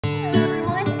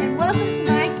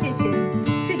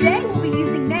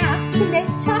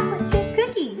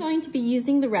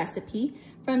recipe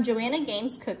from Joanna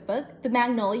Gaines' cookbook, The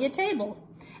Magnolia Table.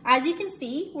 As you can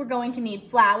see, we're going to need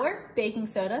flour, baking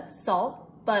soda,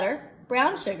 salt, butter,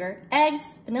 brown sugar,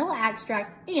 eggs, vanilla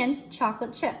extract, and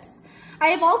chocolate chips. I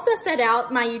have also set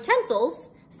out my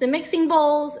utensils, some mixing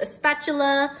bowls, a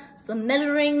spatula, some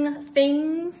measuring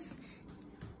things,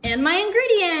 and my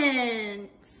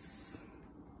ingredients.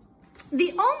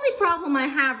 The only problem I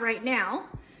have right now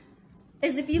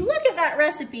is if you look at that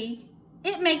recipe,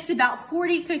 it makes about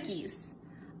 40 cookies.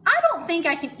 I don't think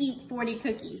I can eat 40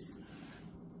 cookies.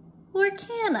 Or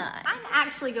can I? I'm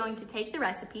actually going to take the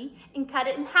recipe and cut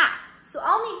it in half. So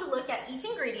I'll need to look at each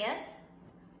ingredient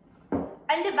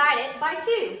and divide it by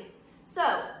 2.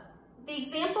 So the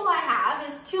example I have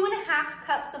is 2½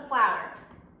 cups of flour.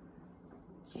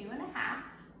 2½.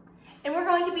 And we're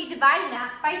going to be dividing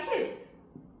that by 2.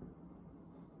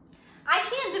 I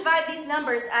can't divide these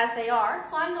numbers as they are,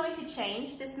 so I'm going to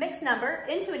change this mixed number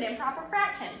into an improper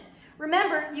fraction.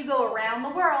 Remember, you go around the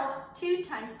world. 2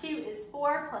 times 2 is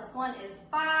 4, plus 1 is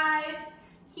 5.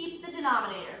 Keep the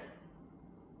denominator.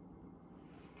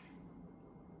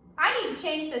 I need to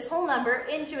change this whole number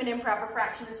into an improper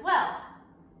fraction as well.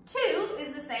 2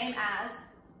 is the same as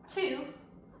 2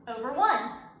 over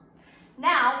 1.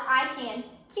 Now I can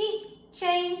keep,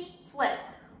 change, flip,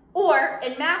 or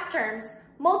in math terms,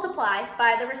 multiply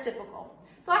by the reciprocal.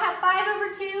 So I have 5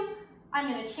 over 2. I'm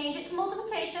going to change it to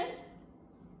multiplication.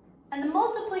 And the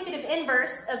multiplicative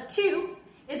inverse of 2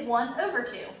 is 1 over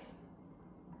 2.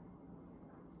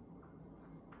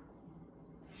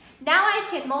 Now I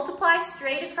can multiply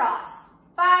straight across.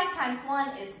 5 times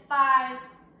 1 is 5.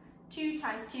 2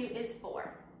 times 2 is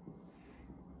 4.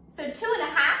 So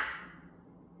 2½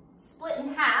 split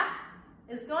in half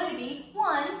is going to be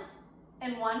 1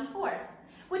 and 1/4,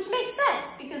 which makes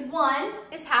sense because 1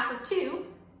 is half of 2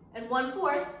 and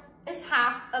 1/4 is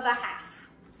half of a half.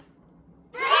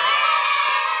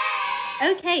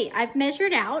 Okay, I've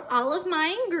measured out all of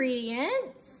my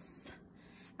ingredients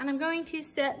and I'm going to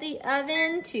set the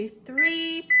oven to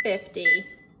 350.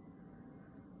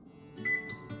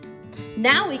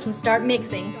 Now we can start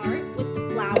mixing. Start with the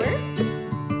flour,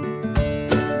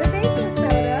 the baking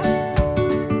soda,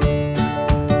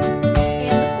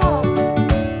 and the salt.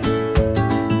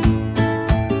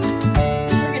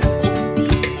 We're going to whisk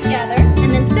these together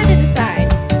and then set it aside.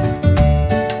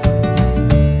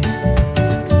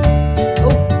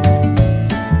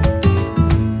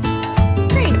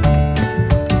 Cream.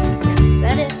 And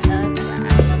set it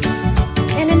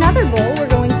aside. In another bowl, we're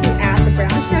going to add the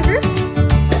brown sugar.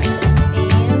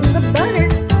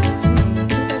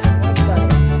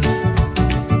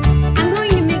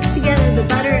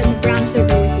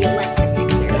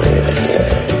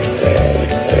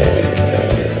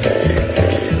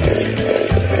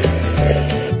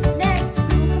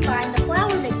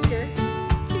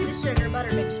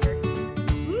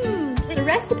 The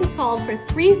recipe called for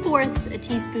 3/4 a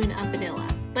teaspoon of vanilla,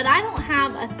 but I don't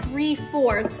have a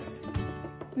 3/4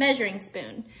 measuring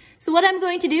spoon. So what I'm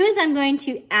going to do is I'm going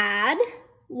to add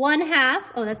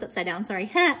 1/2, oh that's upside down, sorry,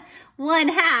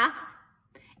 1/2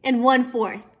 and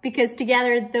 1/4, because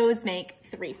together those make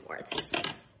 3/4.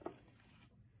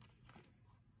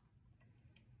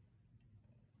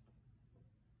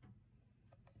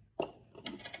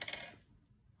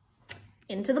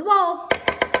 Into the bowl.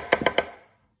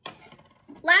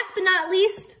 Last but not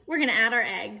least, we're gonna add our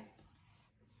egg.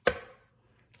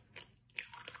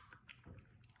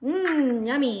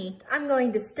 Yummy. I'm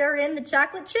going to stir in the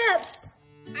chocolate chips.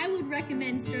 I would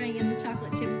recommend stirring in the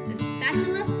chocolate chips with a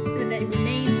spatula so that they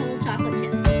remain whole chocolate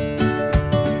chips.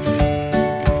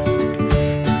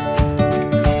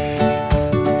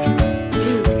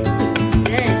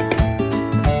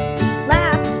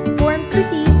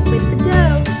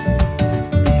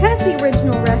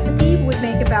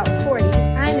 About 40,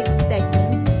 I'm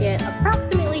expecting to get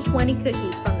approximately 20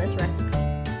 cookies from this recipe.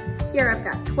 Here I've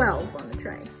got 12 on the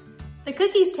tray. The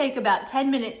cookies take about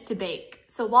 10 minutes to bake,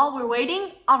 so while we're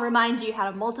waiting, I'll remind you how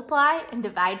to multiply and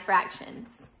divide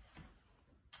fractions.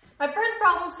 My first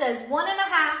problem says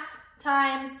 1½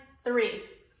 times 3.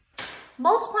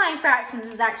 Multiplying fractions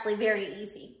is actually very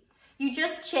easy. You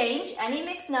just change any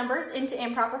mixed numbers into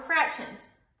improper fractions.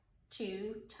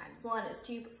 2 times 1 is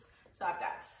 2. So I've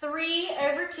got 3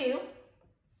 over 2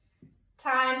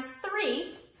 times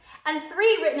 3, and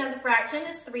 3 written as a fraction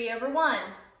is 3 over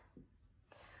 1.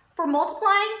 For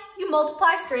multiplying, you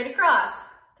multiply straight across.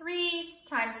 3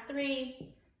 times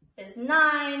 3 is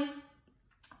 9.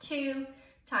 2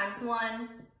 times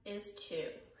 1 is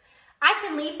 2. I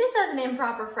can leave this as an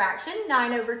improper fraction,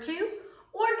 9 over 2,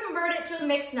 or convert it to a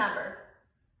mixed number.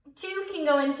 2 can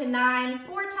go into 9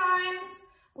 4 times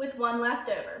with 1 left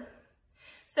over.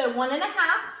 So 1.5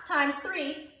 times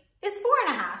 3 is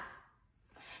 4.5.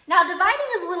 Now dividing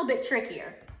is a little bit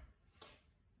trickier.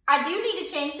 I do need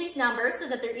to change these numbers so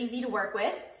that they're easy to work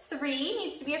with. 3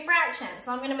 needs to be a fraction,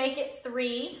 so I'm going to make it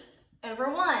 3 over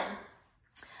 1.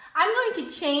 I'm going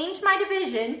to change my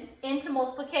division into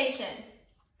multiplication.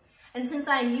 And since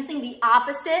I'm using the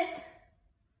opposite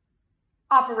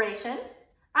operation,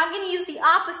 I'm going to use the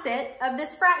opposite of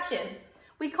this fraction.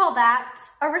 We call that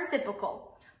a reciprocal.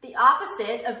 The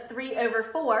opposite of 3 over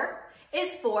 4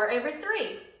 is 4 over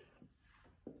 3.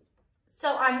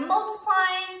 So I'm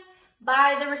multiplying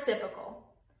by the reciprocal.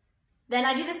 Then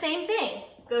I do the same thing.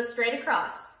 Go straight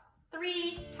across.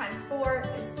 3 times 4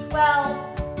 is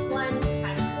 12. 1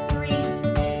 times 3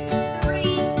 is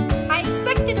 3. I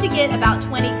expected to get about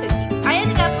 20 cookies.